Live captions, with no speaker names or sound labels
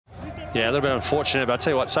Yeah, a little bit unfortunate, but I'll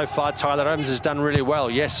tell you what, so far Tyler Adams has done really well.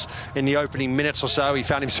 Yes, in the opening minutes or so, he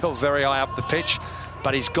found himself very high up the pitch,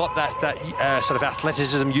 but he's got that sort of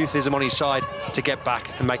athleticism, youthism on his side to get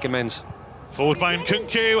back and make amends. Forward by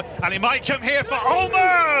Nkunku, and it might come here for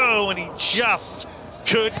Olmo, and he just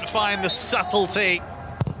couldn't find the subtlety.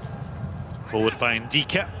 Forward by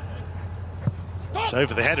Ndika. It's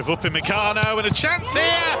over the head of Upamecano, and a chance here,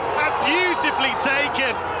 and beautifully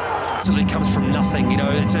taken. It comes from nothing, you know.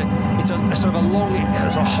 It's a sort of a long,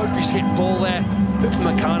 sort of hopeless hit ball there.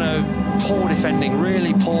 Upamecano, poor defending,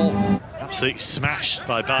 really poor. Absolutely smashed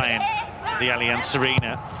by Bayern, the Allianz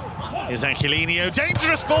Arena. Here's Angelino,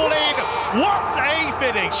 dangerous ball in. What a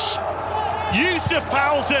finish! Yusuf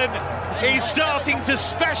Poulsen is starting to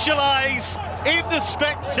specialise in the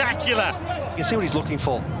spectacular. You can see what he's looking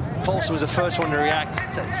for. Poulsen was the first one to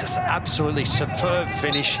react. It's just absolutely superb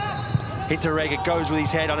finish. Hinteregger goes with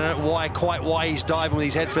his head. I don't know quite why he's diving with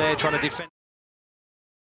his head for there, trying to defend.